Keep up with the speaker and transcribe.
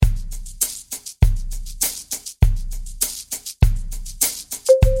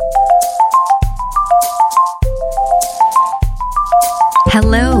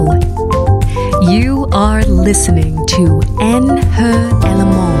Hello. You are listening to En Her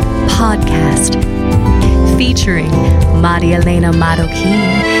Element podcast featuring Maria Elena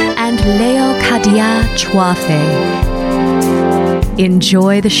Marroquin and Leo Kadia Chwafe.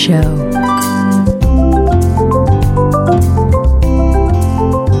 Enjoy the show.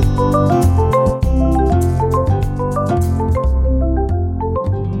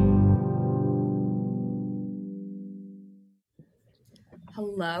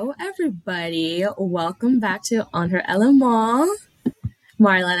 Hello, everybody. Welcome back to En Her Element.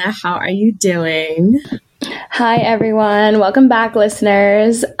 Marlena, how are you doing? Hi, everyone. Welcome back,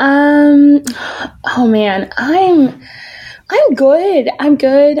 listeners. Oh man, I'm good. I'm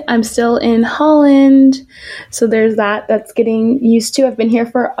good. I'm still in Holland, so there's that. That's getting used to. I've been here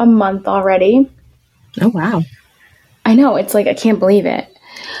for a month already. Oh wow! I know. It's like I can't believe it.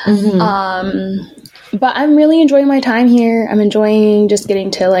 Mm-hmm. But I'm really enjoying my time here. I'm enjoying just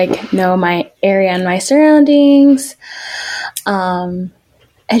getting to know my area and my surroundings. I'm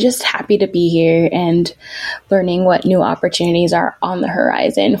just happy to be here and learning what new opportunities are on the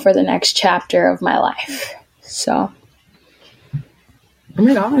horizon for the next chapter of my life. So. Oh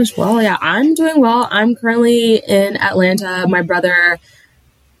my gosh. Well, yeah, I'm doing well. I'm currently in Atlanta. My brother,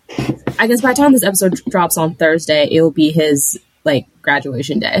 I guess by the time this episode drops on Thursday, it will be his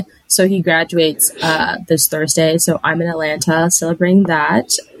graduation day. So he graduates this Thursday. So I'm in Atlanta celebrating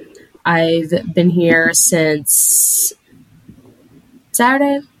that. I've been here since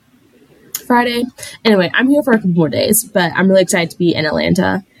Friday. Anyway, I'm here for a couple more days, but I'm really excited to be in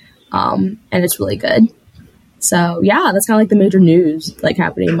Atlanta. And it's really good. So yeah, that's kind of the major news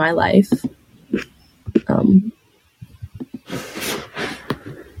happening in my life.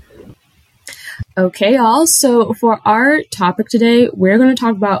 Okay, y'all. So for our topic today, we're going to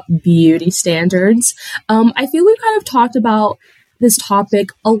talk about beauty standards. I feel we kind of talked about this topic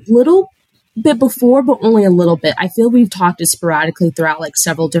a little bit before, but only a little bit. I feel we've talked it sporadically throughout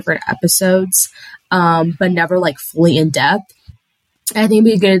several different episodes, but never fully in depth. I think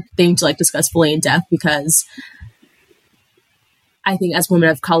it'd be a good thing to discuss fully in depth because I think as women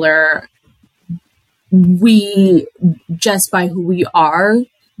of color, we, just by who we are,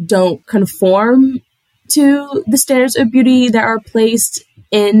 don't conform to the standards of beauty that are placed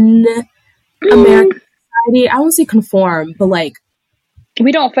in American society. I won't say conform, but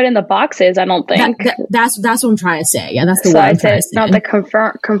we don't fit in the boxes, I don't think. That's what I'm trying to say. Yeah, that's the word I'm trying to say. Not the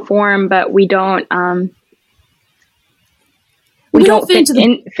conform, but we don't fit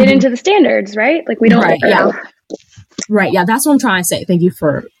into the standards, right? We don't. Right. Yeah. Right. Yeah. That's what I'm trying to say. Thank you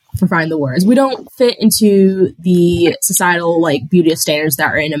for finding the words. We don't fit into the societal beauty standards that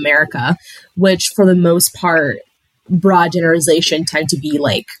are in America, which for the most part, broad generalization tend to be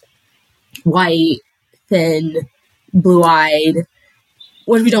white, thin, blue-eyed.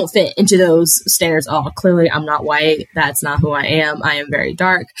 What if we don't fit into those standards? Oh, clearly I'm not white. That's not who I am. I am very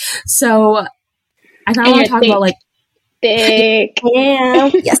dark. So I kind of want to talk about thick. Yeah.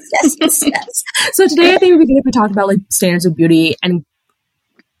 Yes. So today I think we can talk about standards of beauty and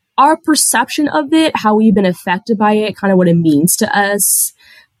our perception of it, how we've been affected by it, kind of what it means to us,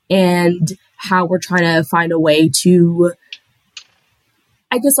 and how we're trying to find a way to,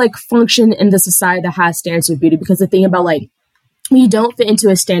 I guess, function in the society that has standards of beauty. Because the thing about when you don't fit into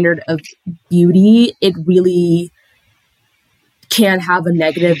a standard of beauty, it really can have a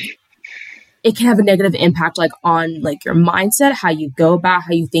negative. It can have a negative impact on your mindset, how you go about,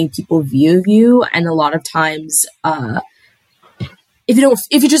 how you think people view you, and a lot of times, if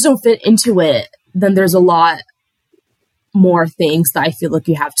you just don't fit into it, then there's a lot more things that I feel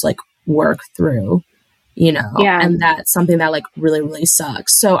you have to work through, Yeah. and that's something that really, really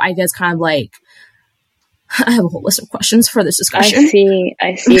sucks. So I guess kind of I have a whole list of questions for this discussion.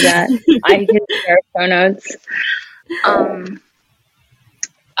 I see that. I hit their show notes.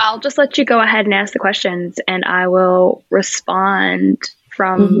 I'll just let you go ahead and ask the questions, and I will respond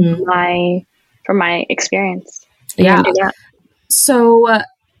from my experience. Yeah. So,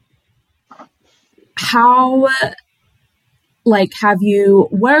 how, what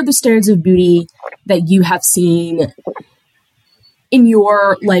are the standards of beauty that you have seen in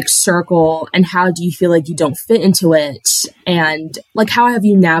your, circle, and how do you feel you don't fit into it? And, how have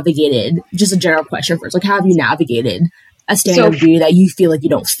you navigated, just a general question first, how have you navigated a standard of beauty that you feel you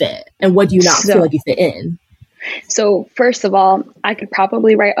don't fit? And what do you not feel you fit in? So, first of all, I could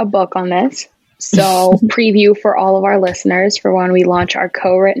probably write a book on this. So preview for all of our listeners for when we launch our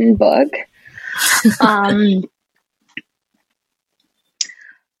co-written book.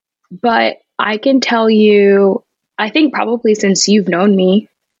 But I can tell you, I think probably since you've known me,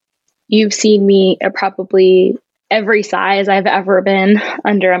 you've seen me at probably every size I've ever been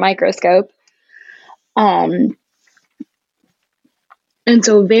under a microscope. And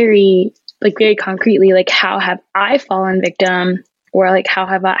so very concretely, like, how have I fallen victim, or like, how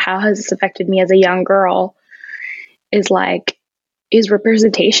has this affected me as a young girl, is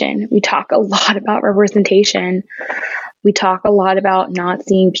representation. We talk a lot about representation. We talk a lot about not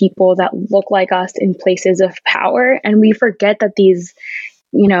seeing people that look like us in places of power. And we forget that these,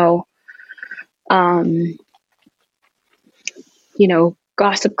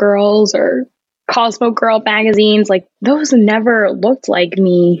 Gossip Girls or Cosmo Girl magazines, like, those never looked like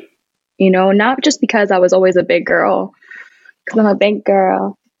me, not just because I was always a big girl, because I'm a big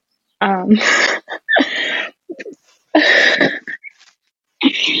girl. But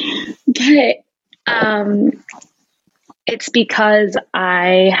it's because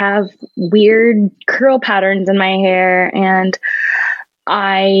I have weird curl patterns in my hair, and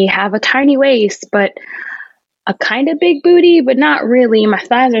I have a tiny waist, but a kind of big booty, but not really. My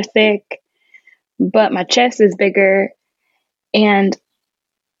thighs are thick, but my chest is bigger. And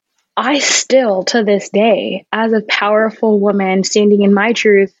I still, to this day, as a powerful woman standing in my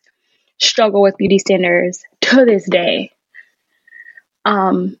truth, struggle with beauty standards to this day.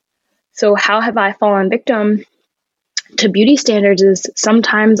 So how have I fallen victim to beauty standards is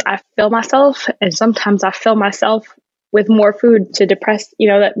sometimes I fill myself, and sometimes I fill myself with more food to depress,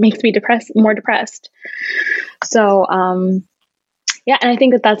 that makes me more depressed. So, yeah, and I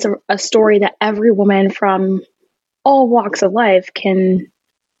think that that's a story that every woman from all walks of life can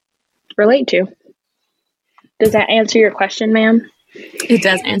relate to. Does that answer your question, ma'am? It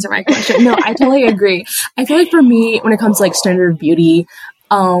does answer my question. No, I totally agree. I feel like for me, when it comes to like standard of beauty,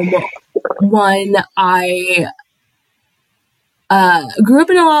 one, I grew up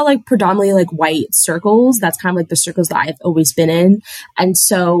in a lot of like predominantly like white circles. That's kind of like the circles that I've always been in. And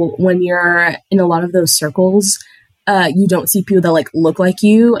so when you're in a lot of those circles, you don't see people that like look like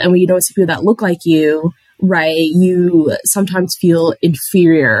you. And when you don't see people that look like you, right, you sometimes feel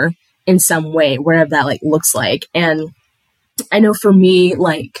inferior in some way, wherever that like looks like. And I know for me,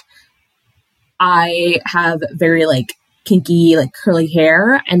 like, I have very like kinky, like curly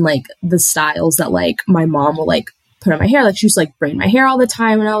hair, and like the styles that like my mom will like put on my hair. Like, she used to like braid my hair all the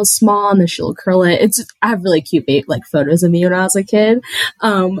time when I was small, and then she'll curl it. I have really cute like photos of me when I was a kid.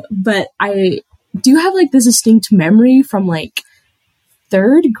 But I do have like this distinct memory from like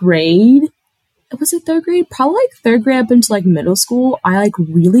third grade. Was it third grade? Probably like third grade up into like middle school. I like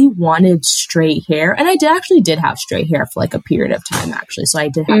really wanted straight hair, and I did have straight hair for like a period of time, actually. So I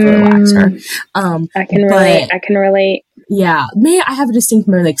did have to relax her. I can relate. Yeah, maybe I have a distinct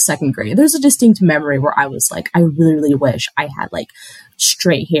memory like second grade. There's a distinct memory where I was like, I really, really wish I had like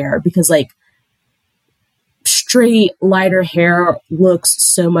straight hair, because like straight lighter hair looks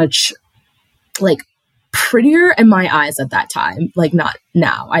so much like prettier in my eyes at that time. Like, not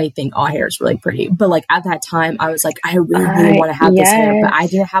now. I think all hair is really pretty, but like at that time I was like, I really, really want to have this hair, but I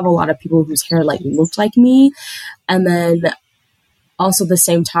didn't have a lot of people whose hair like looked like me. And then also at the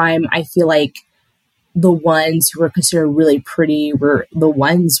same time, I feel like the ones who were considered really pretty were the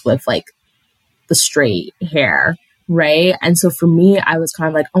ones with like the straight hair, right? And so for me, I was kind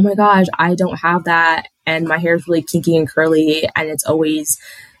of like, oh my gosh, I don't have that, and my hair is really kinky and curly, and it's always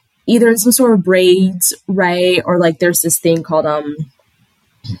either in some sort of braids, right? Or like there's this thing called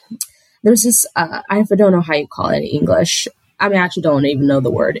there's this I don't know how you call it in English. I mean, I actually don't even know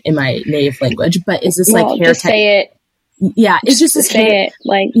the word in my native language, but is this like hair just say it. Yeah, it's just this say it.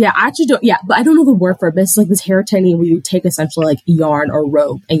 Like, yeah, I actually don't. Yeah, but I don't know the word for it. But it's like this hair technique where you take essentially like yarn or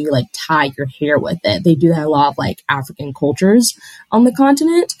rope and you like tie your hair with it. They do that in a lot of like African cultures on the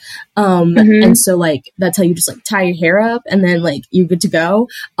continent. And so like that's how you just like tie your hair up and then like you're good to go.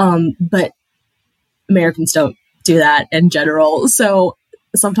 But Americans don't do that in general. So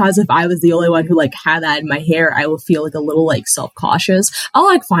sometimes if I was the only one who like had that in my hair, I would feel like a little like self-cautious. I'll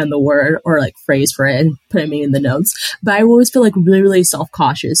like find the word or like phrase for it and put it in the notes, but I always feel like really, really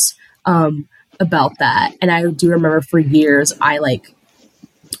self-cautious about that. And I do remember for years I like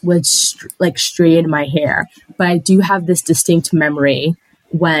would like straighten my hair, but I do have this distinct memory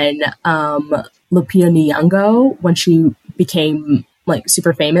when Lupita Nyong'o, when she became like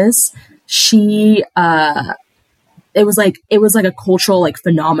super famous, she it was like a cultural like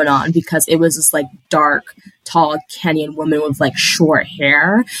phenomenon, because it was this like dark, tall Kenyan woman with like short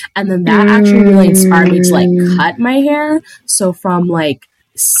hair, and then that actually really inspired me to like cut my hair. So from like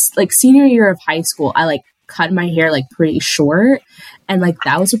senior year of high school, I like cut my hair like pretty short, and like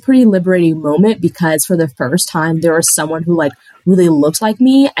that was a pretty liberating moment, because for the first time there was someone who like really looked like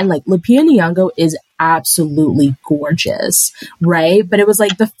me. And like Lupita Nyong'o is absolutely gorgeous, right? But it was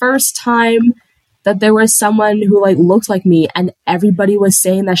like the first time that there was someone who like looked like me, and everybody was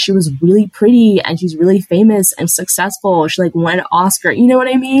saying that she was really pretty and she's really famous and successful. She like won an Oscar, you know what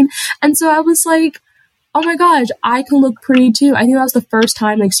I mean? And so I was like, oh my gosh, I can look pretty too. I think that was the first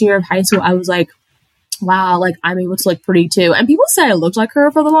time, like senior of high school, I was like, wow, like I'm able to look pretty too. And people said I looked like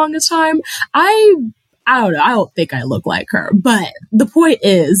her for the longest time. I don't know. I don't think I look like her. But the point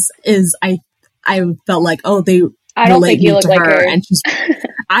is I felt like, oh, they I don't think you look like her. And she's,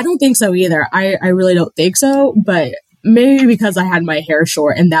 I don't think so either. I really don't think so. But maybe because I had my hair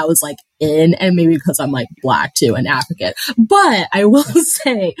short and that was like in, and maybe because I'm like black too and African. But I will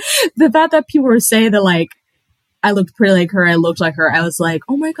say the fact that people were saying that like I looked pretty like her, I looked like her, I was like,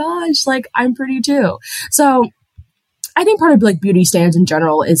 oh my gosh, like I'm pretty too. So I think part of like beauty standards in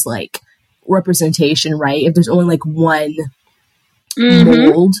general is like representation, right? If there's only like one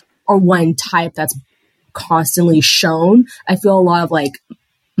mold or one type that's constantly shown, I feel a lot of like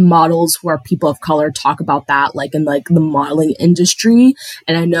models who are people of color talk about that like in like the modeling industry.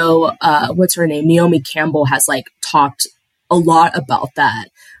 And I know what's her name, Naomi Campbell, has like talked a lot about that,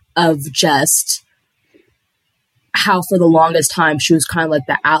 of just how for the longest time she was kind of like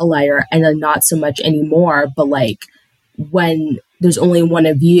the outlier, and then not so much anymore. But like when there's only one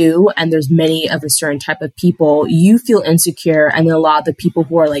of you and there's many of a certain type of people, you feel insecure, and then a lot of the people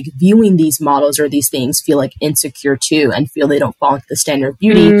who are like viewing these models or these things feel like insecure too and feel they don't fall into the standard of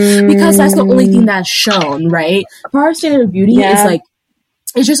beauty because that's the only thing that's shown, right? Our standard of beauty is like,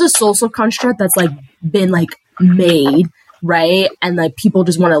 it's just a social construct that's like been like made, right? And like people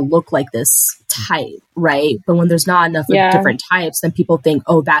just want to look like this type, right? But when there's not enough of different types, then people think,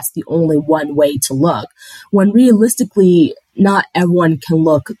 oh, that's the only one way to look. When realistically, not everyone can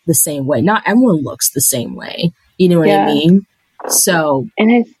look the same way. Not everyone looks the same way. You know what I mean? So,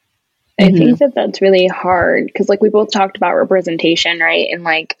 and I think that that's really hard because like we both talked about representation, right? And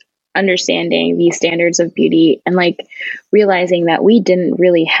like understanding these standards of beauty and like realizing that we didn't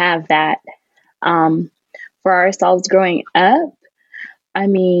really have that for ourselves growing up. I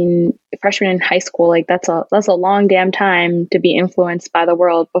mean, freshman in high school, like that's a long damn time to be influenced by the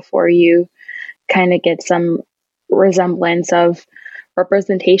world before you kind of get some resemblance of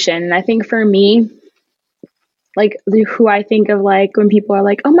representation. And I think for me, like who I think of like when people are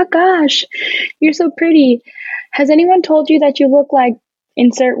like, oh my gosh, you're so pretty. Has anyone told you that you look like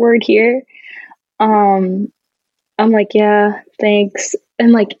insert word here? I'm like, yeah, thanks.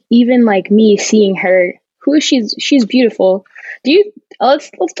 And like, even like me seeing her, who is she's beautiful.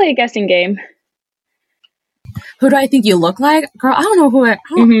 Let's play a guessing game. Who do I think you look like? Girl, I don't know who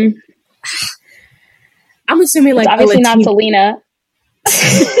I'm assuming like it's obviously not Selena.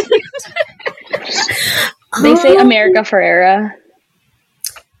 They say America Ferrera.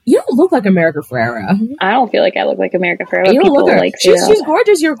 You don't look like America Ferrera. I don't feel like I look like America Ferrera. You don't look like she's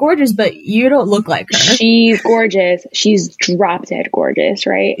gorgeous. You're gorgeous, but you don't look like her. She's gorgeous. She's drop dead gorgeous,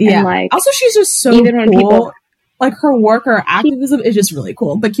 right? Yeah. And like, also, she's just so even when cool. People like her work, her activism is just really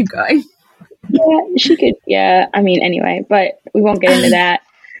cool. But keep going. Yeah, she could. Yeah, I mean, anyway, but we won't get into that.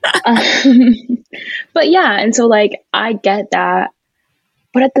 But yeah, and so like I get that,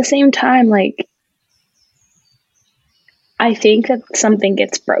 but at the same time, like I think that something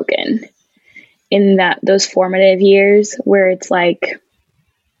gets broken in those formative years where it's like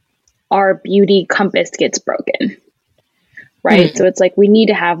our beauty compass gets broken, right? So it's like we need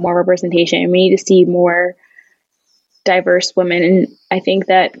to have more representation. We need to see more diverse women, and I think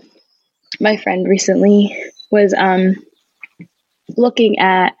that my friend recently was looking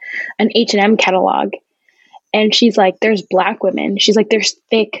at an H&M catalog, and she's like, there's black women. She's like, there's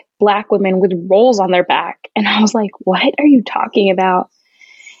thick black women with rolls on their back. And I was like, what are you talking about?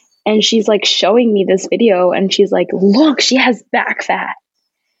 And she's like showing me this video, and she's like, look, she has back fat.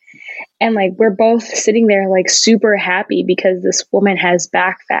 And like, we're both sitting there like super happy because this woman has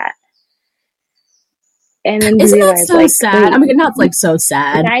back fat. And then isn't that so like, sad? I mean, not like so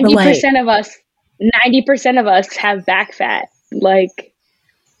sad. 90% of us have back fat. Like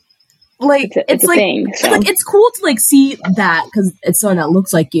it's a like, thing. So. Like it's cool to like see that because it's someone that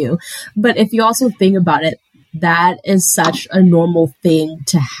looks like you. But if you also think about it, that is such a normal thing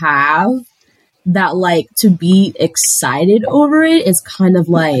to have that like to be excited over it is kind of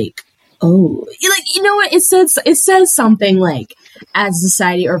like, oh, like, you know what? It says something like as a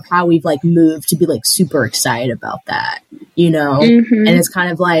society or how we've like moved to be like super excited about that, you know? And it's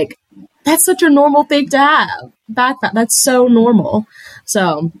kind of like, that's such a normal thing to have. That's so normal.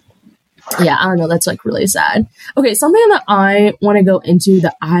 So yeah, I don't know. That's like really sad. Okay. Something that I want to go into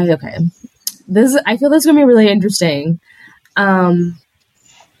I feel this is going to be really interesting. If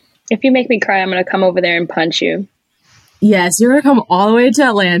you make me cry, I'm going to come over there and punch you. Yes. You're going to come all the way to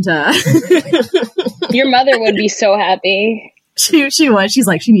Atlanta. Your mother would be so happy. She was. She's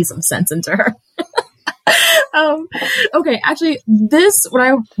like, she needs some sense into her. Okay, actually, when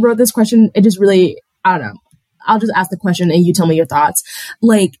I wrote this question, it just really, I don't know. I'll just ask the question and you tell me your thoughts.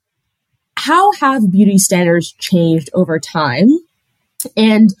 Like, how have beauty standards changed over time?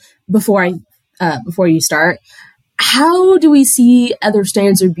 And before you start, how do we see other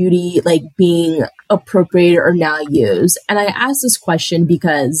standards of beauty like being appropriated or now used? And I ask this question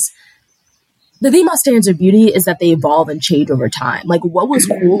because the thing about standards of beauty is that they evolve and change over time. Like what was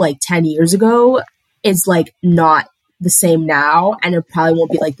cool like 10 years ago is like not the same now, and it probably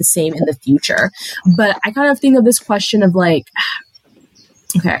won't be like the same in the future. But I kind of think of this question of like,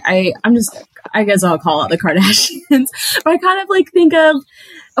 okay, I guess I'll call out the Kardashians, but I kind of like think of,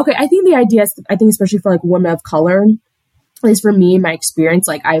 okay, I think the idea is, I think especially for like women of color, at least for me, my experience,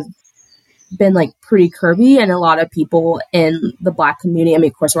 like I've been like pretty curvy, and a lot of people in the Black community, I mean,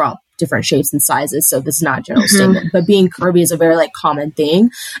 of course, we're all different shapes and sizes, so this is not a general statement, but being curvy is a very like common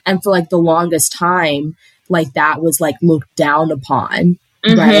thing. And for like the longest time, like that was like looked down upon,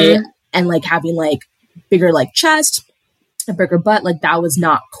 right? And like having like bigger like chest, a bigger butt, like that was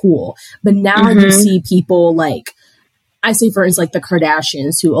not cool. But now you see people like, I say for instance like the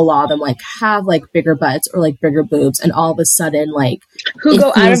Kardashians, who a lot of them like have like bigger butts or like bigger boobs, and all of a sudden like who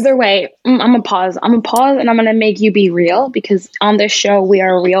go out of their way. I'm gonna pause and I'm gonna make you be real, because on this show we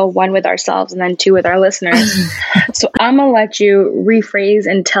are real, one with ourselves and then two with our listeners. So I'm gonna let you rephrase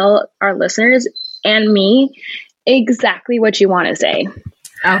and tell our listeners and me exactly what you want to say.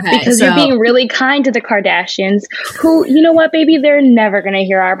 Okay, because you're being really kind to the Kardashians, who, you know what, baby, they're never going to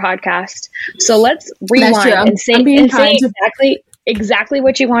hear our podcast. So let's rewind and say exactly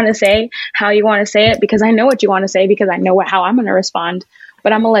what you want to say, how you want to say it, because I know what you want to say, because I know how I'm going to respond.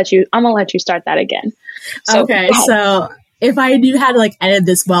 But I'm gonna let you start that again. So, okay, so if I knew how to like edit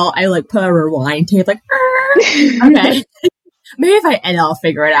this well, I like put a rewind tape, like okay. Maybe if I edit, I'll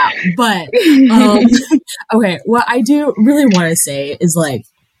figure it out. But, okay, what I do really want to say is like,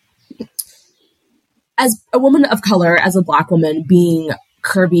 as a woman of color, as a Black woman, being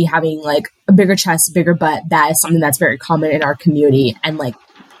curvy, having like a bigger chest, bigger butt, that is something that's very common in our community. And like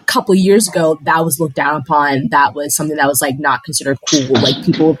a couple of years ago, that was looked down upon. That was something that was like not considered cool. Like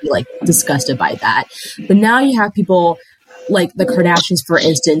people would be like disgusted by that. But now you have people like the Kardashians, for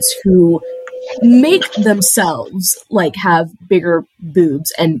instance, who make themselves like have bigger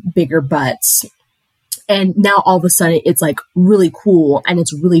boobs and bigger butts, and now all of a sudden it's like really cool and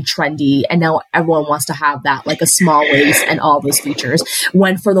it's really trendy, and now everyone wants to have that, like a small waist and all those features,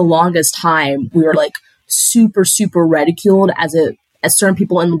 when for the longest time we were like super ridiculed as certain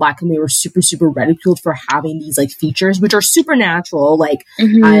people in the Black community were super ridiculed for having these like features, which are supernatural. Like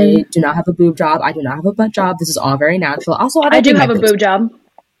I do not have a boob job, I do not have a butt job, this is all very natural. Also, I do have a boob job.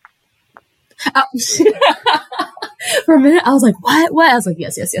 For a minute I was like, what? I was like,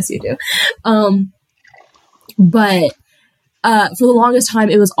 yes you do. But for the longest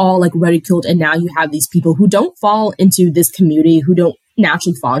time it was all like ridiculed, and now you have these people who don't fall into this community, who don't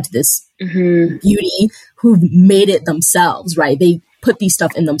naturally fall into this beauty, who've made it themselves, right? They put these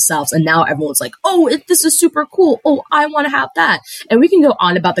stuff in themselves, and now everyone's like, oh, this is super cool, oh, I want to have that. And we can go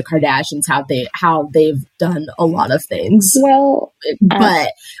on about the Kardashians, how they've done a lot of things. Well,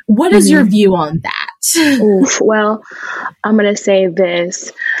 but what is your view on that? Oof, well, I'm gonna say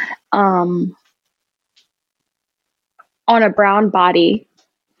this. On a brown body,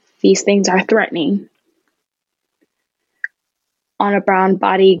 these things are threatening. On a brown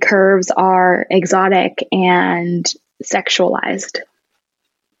body, curves are exotic and sexualized.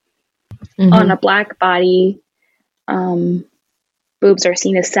 On a Black body, boobs are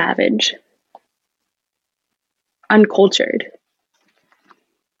seen as savage, uncultured.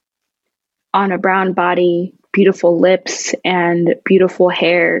 On a brown body, beautiful lips and beautiful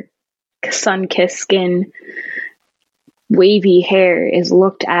hair, sun-kissed skin, wavy hair is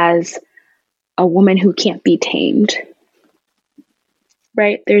looked as a woman who can't be tamed.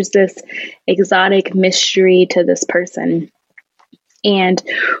 Right? There's this exotic mystery to this person. And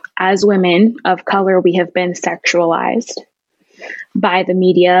as women of color, we have been sexualized by the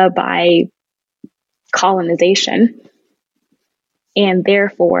media, by colonization. And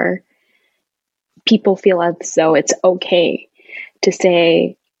therefore, people feel as though it's okay to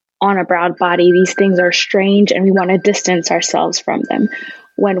say, on a brown body, these things are strange and we want to distance ourselves from them.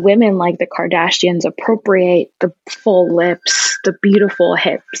 When women like the Kardashians appropriate the full lips, the beautiful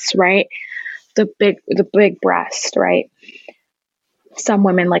hips, right? The big breast, right? Some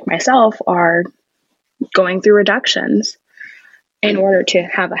women like myself are going through reductions in order to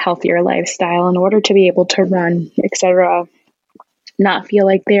have a healthier lifestyle, in order to be able to run, etc. Not feel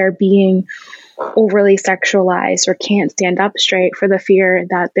like they're being overly sexualized or can't stand up straight for the fear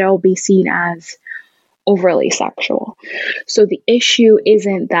that they'll be seen as overly sexual. So the issue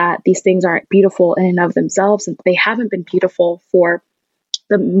isn't that these things aren't beautiful in and of themselves, and they haven't been beautiful for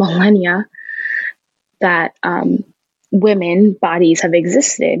the millennia that women bodies have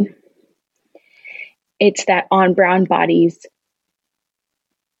existed. It's that on brown bodies,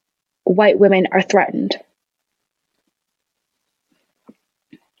 white women are threatened.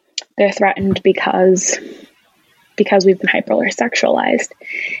 They're threatened because we've been hypersexualized,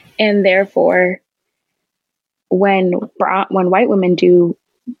 and therefore, when white women do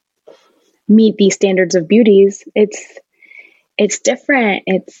meet these standards of beauties, it's different,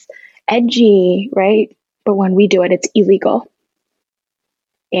 it's edgy, right? But when we do it, it's illegal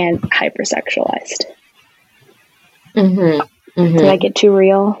and hypersexualized. Did I get too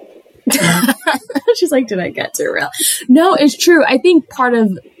real? She's like, did I get too real? No, it's true. I think part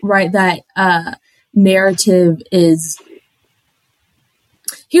of that narrative is,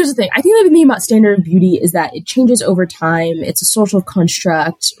 here's the thing. I think the thing about standard of beauty is that it changes over time. It's a social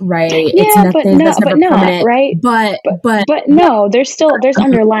construct, right? Yeah, it's nothing that's never permanent, right? But no, there's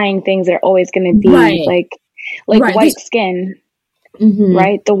underlying things that are always going to be like white skin.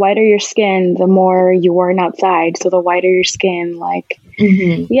 Right? The whiter your skin, the more you weren't outside. So the whiter your skin,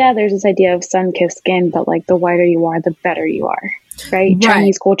 yeah, there's this idea of sun-kissed skin, but like the whiter you are, the better you are. Right?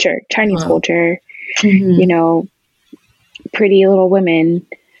 Chinese culture, you know, pretty little women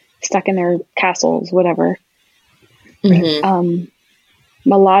stuck in their castles, whatever. Mulatto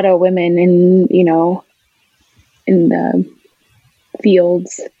women in the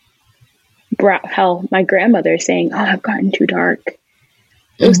fields. Hell, my grandmother saying, "Oh, I've gotten too dark."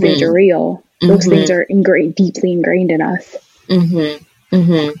 Those things are real. Those things are deeply ingrained in us.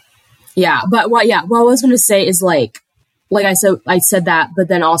 Yeah, but what I was going to say is like I said that, but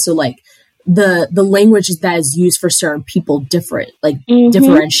then also like the language that is used for certain people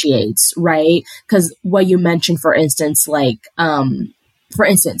differentiates, right? Because what you mentioned, for instance, like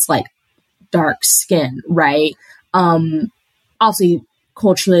dark skin, right? Obviously,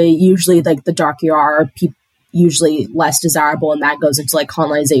 culturally, usually like the darker you are, usually less desirable, and that goes into like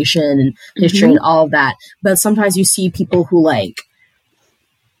colonization and history and all of that. But sometimes you see people who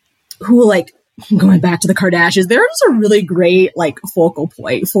going back to the Kardashians, they're just a really great like focal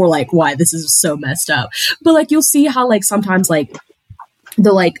point for like why this is so messed up. But like you'll see how like sometimes like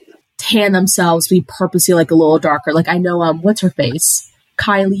they'll like tan themselves to be purposely like a little darker. Like I know what's her face?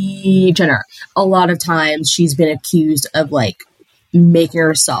 Kylie Jenner. A lot of times she's been accused of like making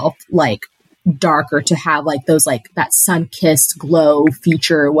herself like darker to have like those like that sun-kissed glow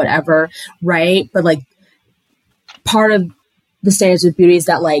feature or whatever, right? But like part of the standards of beauty is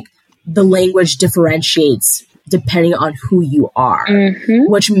that like the language differentiates depending on who you are,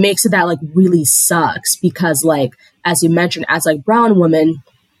 which makes it that like really sucks, because like as you mentioned, as like brown women,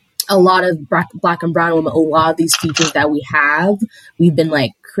 a lot of black and brown women, a lot of these features that we've been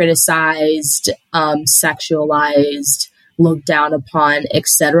like criticized, sexualized, looked down upon,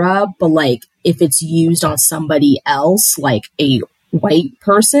 etc. But like if it's used on somebody else, like a white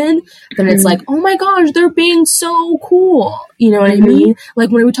person, then it's like, oh my gosh, they're being so cool. You know what I mean?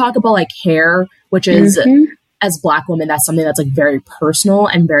 Like when we talk about like hair, which is as black women, that's something that's like very personal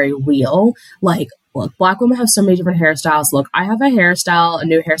and very real. Like, look, black women have so many different hairstyles. Look, I have a new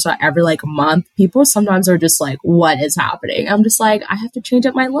hairstyle every like month. People sometimes are just like, what is happening? I'm just like, I have to change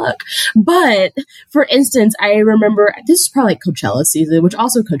up my look. But for instance, I remember, this is probably like Coachella season, which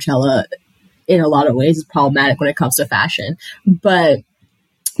also Coachella in a lot of ways is problematic when it comes to fashion. But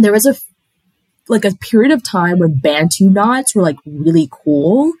there was a period of time when Bantu knots were like really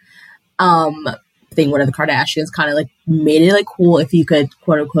cool. I think one of the Kardashians kind of like made it like cool, if you could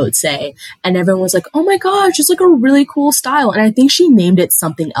quote unquote say, and everyone was like, oh my gosh, it's like a really cool style. And I think she named it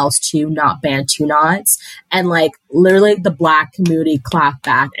something else too, not Bantu knots. And like literally the black community clapped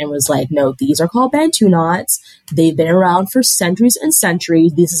back and was like, no, these are called Bantu knots. They've been around for centuries and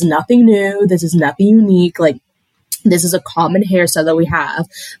centuries. This is nothing new. This is nothing unique. Like, this is a common hairstyle that we have,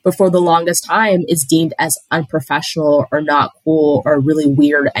 but for the longest time it's deemed as unprofessional or not cool or really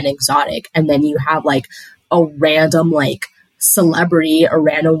weird and exotic. And then you have like a random like celebrity, a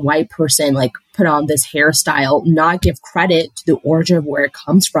random white person like put on this hairstyle, not give credit to the origin of where it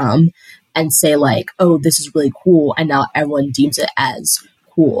comes from, and say like, oh, this is really cool, and now everyone deems it as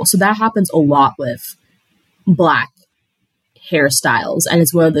cool. So that happens a lot with black hairstyles, and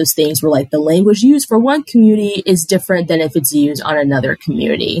it's one of those things where like the language used for one community is different than if it's used on another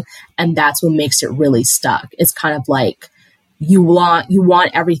community, and that's what makes it really stuck. It's kind of like you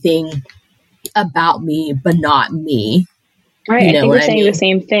want everything about me but not me, Right. You know I think we're saying mean? the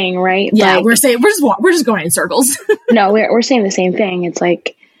same thing, right? Yeah, like, we're just going in circles. No, we're saying the same thing. It's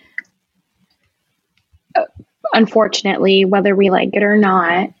like, unfortunately, whether we like it or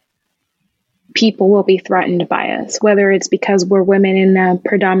not, people will be threatened by us, whether it's because we're women in a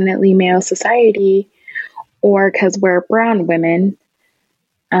predominantly male society or because we're brown women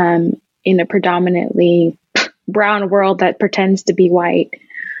in a predominantly brown world that pretends to be white.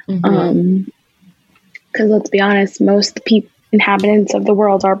 Because let's be honest, most inhabitants of the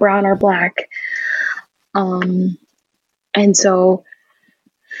world are brown or black. And so,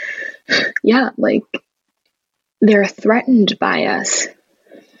 yeah, like they're threatened by us.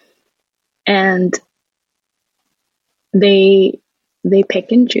 And they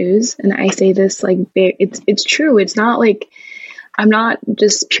pick and choose. And I say this like it's true. It's not like I'm not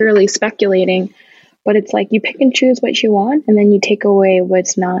just purely speculating, but it's like you pick and choose what you want, and then you take away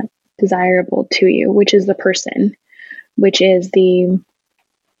what's not desirable to you, which is the person, which is the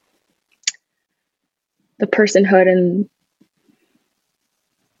personhood, and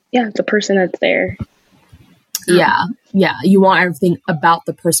the person that's there. Yeah. You want everything about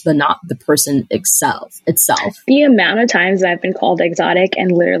the person, but not the person itself. The amount of times I've been called exotic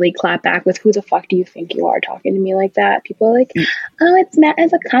and literally clap back with, "Who the fuck do you think you are talking to me like that?" People are like, "Oh, it's meant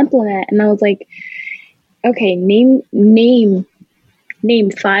as a compliment." And I was like, okay, name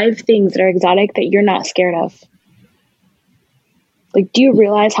 5 things that are exotic that you're not scared of. Like, do you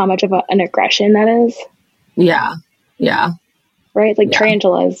realize how much of an aggression that is? Yeah. Right? Like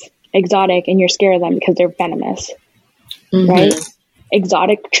tarantulas, exotic, and you're scared of them because they're venomous. Right?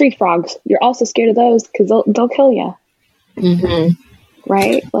 Exotic tree frogs, you're also scared of those because they'll kill you.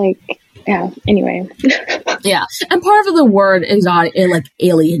 Right? Like, yeah. Anyway. Yeah, and part of the word exotic, it like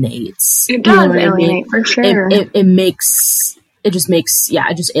alienates. It does alienate for sure. It just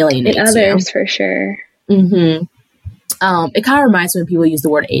alienates others for sure. It kind of reminds me when people use the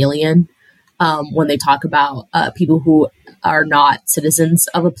word alien when they talk about people who are not citizens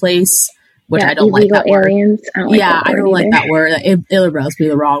of a place. Which I don't like that aliens. word. I don't like that word. It rubs me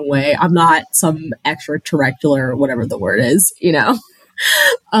the wrong way. I'm not some extraterrestrial or whatever the word is, you know?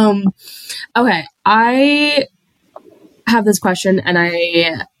 Okay. I have this question, and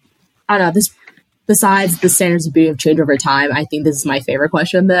I don't know, this, besides the standards of beauty have changed over time, I think this is my favorite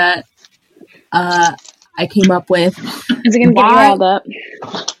question that I came up with. Is it going to get me riled up?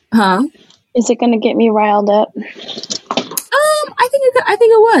 Huh? Is it going to get me riled up? I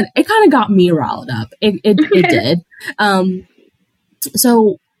think it would. It kind of got me riled up. It did.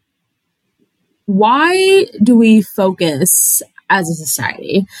 So why do we focus as a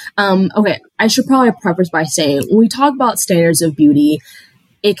society? Okay, I should probably preface by saying when we talk about standards of beauty,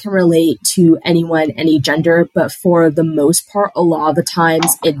 it can relate to anyone, any gender, but for the most part, a lot of the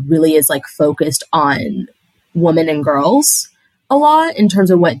times it really is like focused on women and girls a lot in terms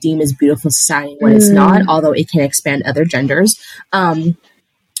of what deemed as beautiful society and what it's not, although it can expand other genders.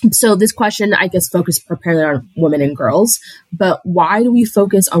 So this question, I guess, focused primarily on women and girls, but why do we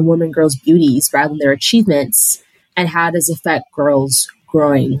focus on women and girls' beauties rather than their achievements, and how does it affect girls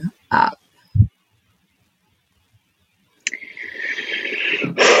growing up?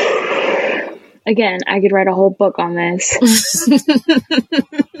 Again, I could write a whole book on this.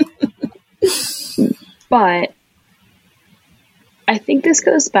 But I think this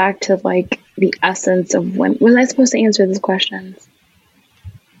goes back to like the essence of women. Was I supposed to answer this question?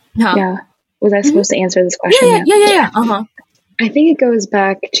 Huh? Yeah. Was I supposed to answer this question? Yeah. Uh-huh. I think it goes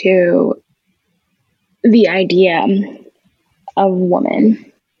back to the idea of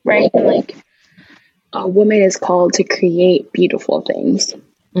woman, right? Like a woman is called to create beautiful things.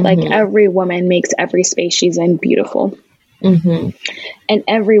 Like every woman makes every space she's in beautiful. And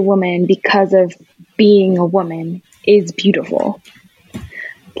every woman, because of being a woman, is beautiful.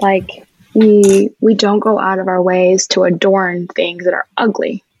 Like we don't go out of our ways to adorn things that are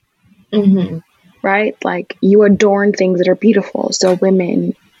ugly. Right? Like you adorn things that are beautiful. So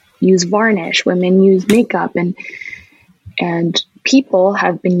women use varnish, women use makeup, and people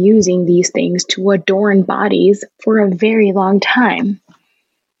have been using these things to adorn bodies for a very long time.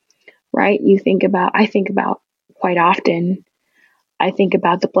 Right? I think about quite often, I think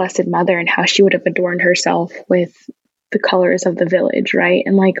about the Blessed Mother and how she would have adorned herself with the colors of the village, right?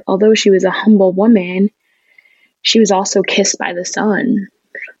 And like, although she was a humble woman, she was also kissed by the sun,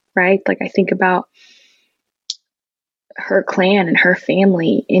 right? Like I think about her clan and her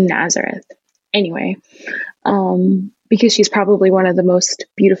family in Nazareth. Anyway, because she's probably one of the most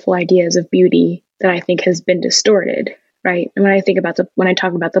beautiful ideas of beauty that I think has been distorted, right? And when I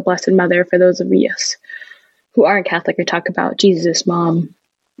talk about the Blessed Mother, for those of us who aren't Catholic, I talk about Jesus' mom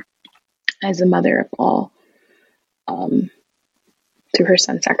as the mother of all through her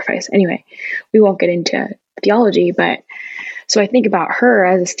son's sacrifice. Anyway, we won't get into theology, but so I think about her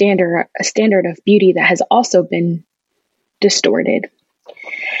as a standard of beauty that has also been distorted.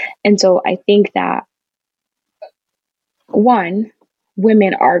 And so I think that, one,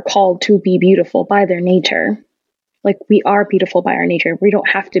 women are called to be beautiful by their nature. Like, we are beautiful by our nature. We don't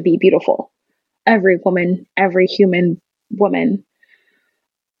have to be beautiful. Every woman, every human woman,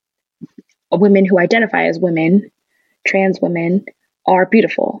 women who identify as women, trans women, are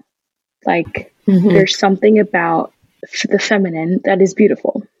beautiful. Like, there's something about the feminine that is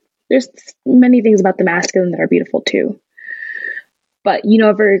beautiful. There's many things about the masculine that are beautiful too. But you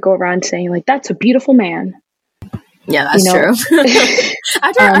never go around saying, like, that's a beautiful man. Yeah, that's true.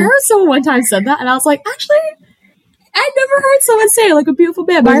 I heard someone one time said that, and I was like, actually, I never heard someone say, like, a beautiful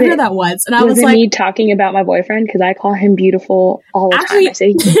man, but I heard that once. And I was like, me talking about my boyfriend? Because I call him beautiful all the time. I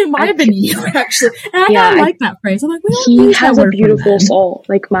say, it might have been you, actually. And I like that phrase. I'm like, he has a beautiful soul.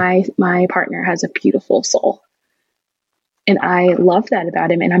 Like, my partner has a beautiful soul. And I love that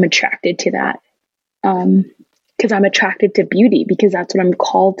about him, and I'm attracted to that. Because I'm attracted to beauty, because that's what I'm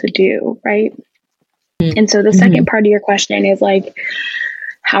called to do, right? And so the second part of your question is, like,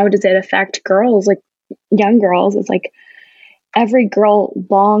 how does it affect girls, like young girls? It's like every girl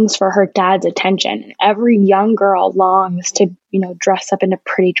longs for her dad's attention. Every young girl longs to, dress up in a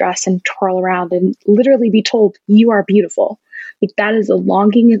pretty dress and twirl around and literally be told, you are beautiful. Like, that is a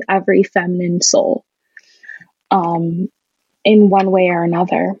longing of every feminine soul, in one way or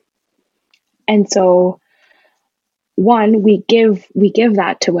another. And so, one, we give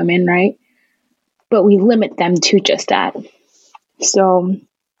that to women, right? But we limit them to just that. So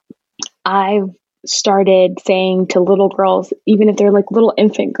I've started saying to little girls, even if they're like little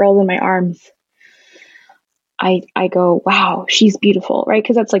infant girls in my arms, I go, wow, she's beautiful, right?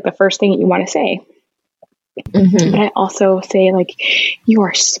 Because that's like the first thing that you want to say. But I also say, like, you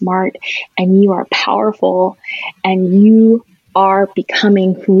are smart and you are powerful and you are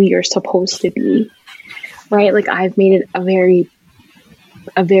becoming who you're supposed to be, right? Like, I've made it a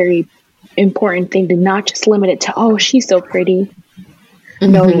very important thing to not just limit it to, oh, she's so pretty.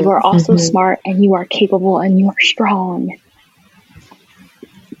 No, you are also smart and you are capable and you are strong.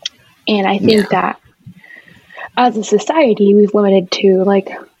 And I think that as a society, we've limited to, like,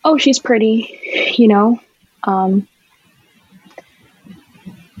 oh, she's pretty,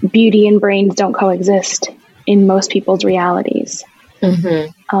 beauty and brains don't coexist in most people's realities.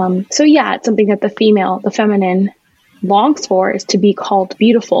 So yeah, it's something that the feminine longs for, is to be called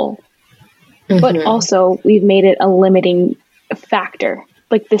beautiful. But also we've made it a limiting factor.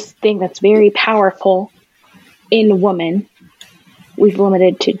 Like, this thing that's very powerful in woman, we've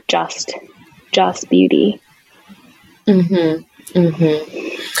limited to just beauty.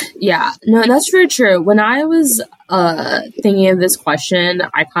 Yeah, no, that's very true. When I was thinking of this question,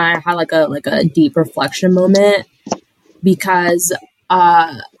 I kind of had like a deep reflection moment, because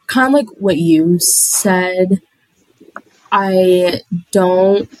kind of like what you said, I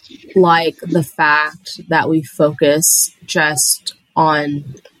don't like the fact that we focus just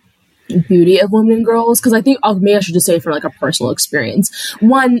on beauty of women and girls, because I think maybe I should just say from like a personal experience.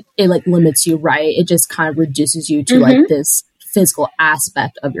 One, it like limits you, right? It just kind of reduces you to like this physical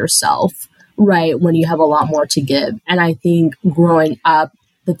aspect of yourself, right? When you have a lot more to give. And I think growing up,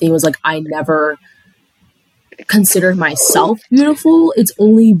 the thing was like, I never considered myself beautiful. It's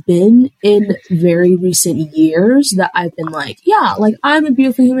only been in very recent years that I've been like, yeah, like, I'm a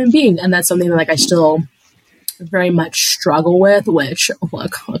beautiful human being. And that's something that, like, I still very much struggle with, which,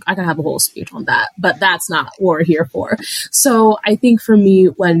 look, I can have a whole speech on that, but that's not what we're here for. So I think for me,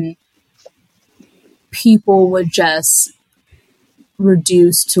 when people would just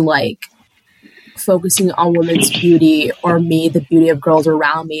reduce to like focusing on women's beauty, or me, the beauty of girls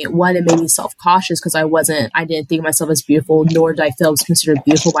around me, one, it made me self-cautious because I didn't think of myself as beautiful, nor did I feel I was considered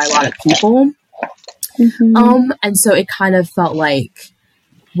beautiful by a lot of people. And so it kind of felt like,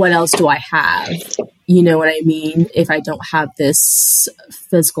 what else do I have? You know what I mean? If I don't have this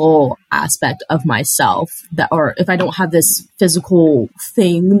physical aspect of myself, or if I don't have this physical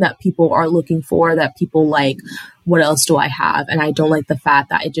thing that people are looking for, that people like, what else do I have? And I don't like the fact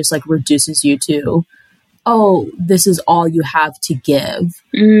that it just like reduces you to, oh, this is all you have to give.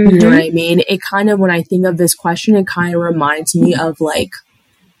 You know what I mean? It kind of, when I think of this question, it kind of reminds me of like,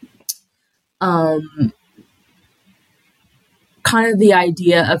 kind of the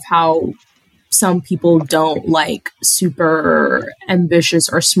idea of how some people don't like super ambitious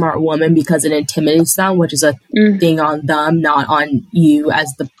or smart women because it intimidates them, which is a thing on them, not on you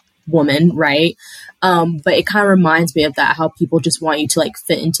as the woman, right? But it kind of reminds me of that, how people just want you to like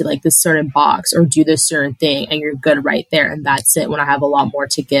fit into like this certain box or do this certain thing and you're good right there. And that's it, when I have a lot more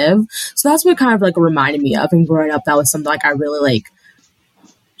to give. So that's what kind of like reminded me of. And growing up, that was something like I really like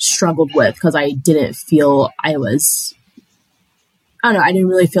struggled with, because I didn't feel I don't know, I didn't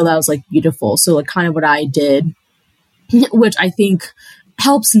really feel that I was like beautiful. So like kind of what I did, which I think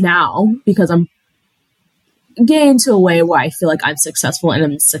helps now, because I'm getting to a way where I feel like I'm successful, and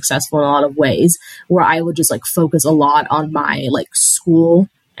I'm successful in a lot of ways, where I would just like focus a lot on my like school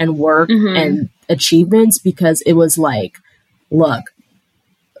and work and achievements, because it was like, look,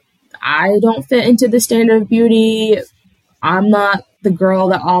 I don't fit into the standard of beauty. I'm not the girl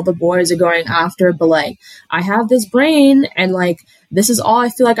that all the boys are going after, but like I have this brain and like this is all I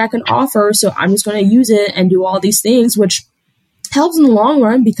feel like I can offer, so I'm just going to use it and do all these things, which helps in the long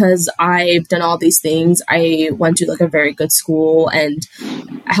run because I've done all these things. I went to like a very good school and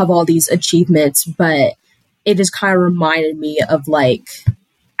I have all these achievements, but it just kind of reminded me of like,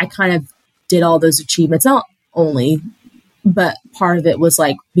 I kind of did all those achievements, not only, but part of it was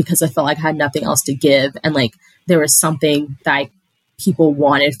like, because I felt like I had nothing else to give. And like, there was something that people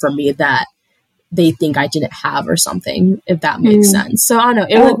wanted from me that they think I didn't have or something, if that makes sense. So I don't know.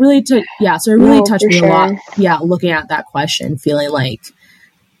 It like really took, so it really touched me a lot. Yeah. Looking at that question, feeling like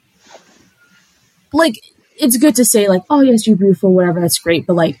it's good to say like, oh yes, you're beautiful, whatever. That's great.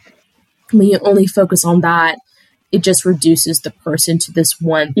 But like when you only focus on that, it just reduces the person to this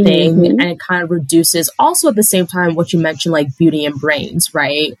one thing. And it kind of reduces also at the same time, what you mentioned, like beauty and brains,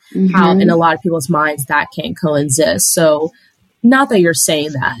 right? How in a lot of people's minds that can't coexist. So not that you're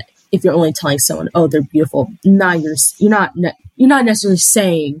saying that, if you're only telling someone, oh, they're beautiful, you're not necessarily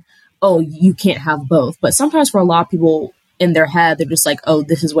saying, oh, you can't have both. But sometimes for a lot of people in their head, they're just like, oh,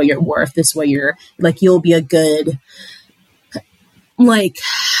 this is what you're worth. This is what you're like, you'll be a good, like,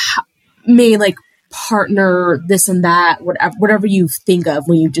 maybe like partner, this and that, whatever you think of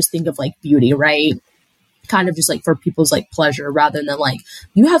when you just think of like beauty, right? Kind of just like for people's like pleasure, rather than like,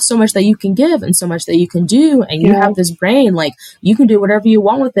 you have so much that you can give and so much that you can do, and you have this brain, like you can do whatever you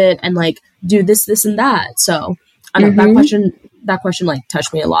want with it and like do this and that. So I don't know, that question like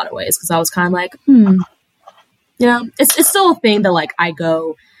touched me a lot of ways, because I was kind of like, it's still a thing that like I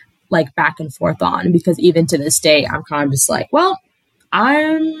go like back and forth on, because even to this day I'm kind of just like, well,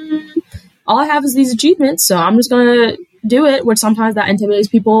 all I have is these achievements, so I'm just gonna do it, which sometimes that intimidates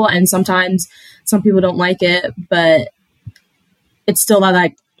people and sometimes some people don't like it, but it's still that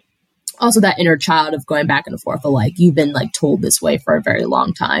like also that inner child of going back and forth of like, you've been like told this way for a very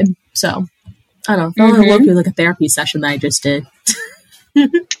long time. So I don't know, felt like a therapy session that I just did.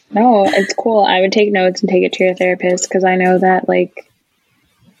 No, it's cool. I would take notes and take it to your therapist, because I know that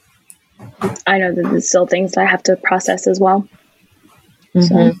there's still things that I have to process as well.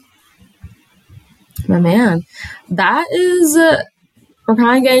 So. My man, that is, we're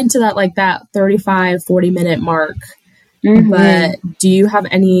kind of getting to that, like that 35-40 minute mark. But do you have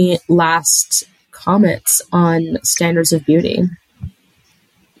any last comments on standards of beauty?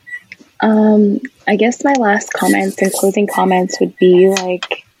 I guess my last comments and closing comments would be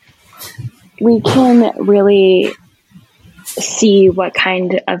like, we can really see what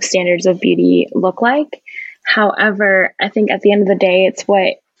kind of standards of beauty look like. However, I think at the end of the day, it's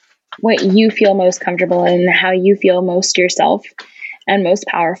what you feel most comfortable in, how you feel most yourself and most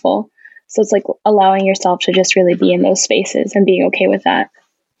powerful. So it's like allowing yourself to just really be in those spaces and being okay with that.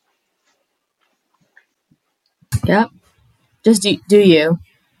 Yep. Just do you.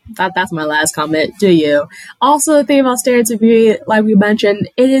 That's my last comment. Do you. Also, the thing about standards of beauty, like we mentioned,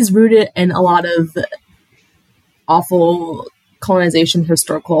 it is rooted in a lot of awful colonization,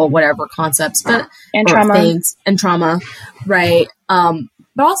 historical, whatever concepts, but trauma, right?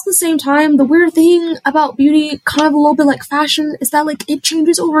 But also at the same time, the weird thing about beauty, kind of a little bit like fashion, is that like it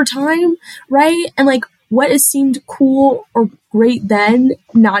changes over time, right? And like what is seemed cool or great then,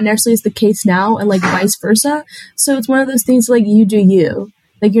 not necessarily is the case now, and like vice versa. So it's one of those things like you do you.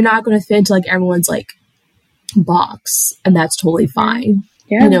 Like you're not going to fit into like everyone's like box, and that's totally fine.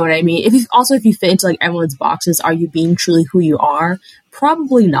 Yeah. You know what I mean? If you fit into like everyone's boxes, are you being truly who you are?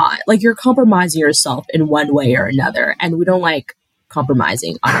 Probably not. Like you're compromising yourself in one way or another, and we don't like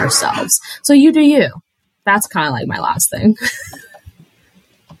compromising on ourselves. So you do you. That's kind of like my last thing.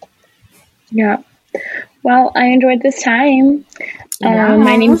 Yeah. Well, I enjoyed this time.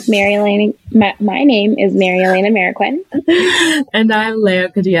 My name is Mary Elena. My name is Mary Elena Mariquin. And I'm Leo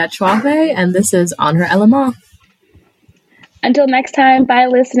Kadia Chwafe, and this is On Her Element. Until next time, bye,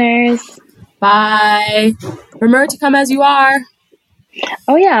 listeners. Bye. Remember to come as you are.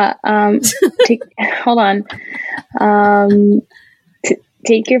 Oh, yeah. Hold on.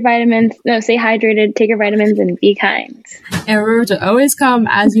 take your vitamins. No, stay hydrated, take your vitamins, and be kind. And remember to always come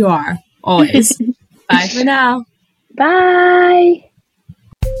as you are. Always. Bye for now. Bye.